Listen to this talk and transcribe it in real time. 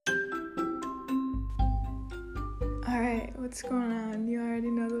Alright, what's going on? You already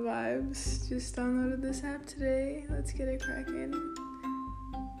know the vibes. Just downloaded this app today. Let's get it cracking.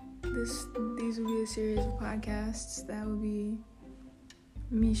 These will be a series of podcasts that will be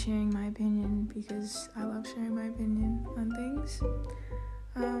me sharing my opinion because I love sharing my opinion on things.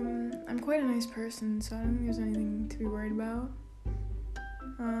 I'm quite a nice person, so I don't think there's anything to be worried about.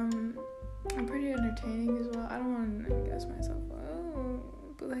 I'm pretty entertaining as well. I don't want to guess myself.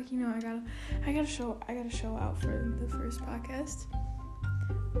 But I gotta show out for the first podcast.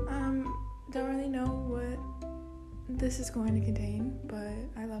 Don't really know what this is going to contain, but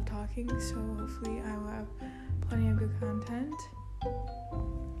I love talking, so hopefully I will have plenty of good content.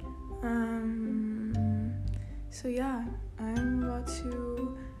 So yeah, I'm about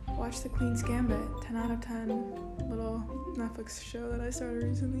to watch The Queen's Gambit, 10 out of 10, little Netflix show that I started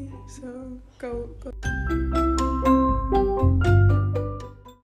recently, so go.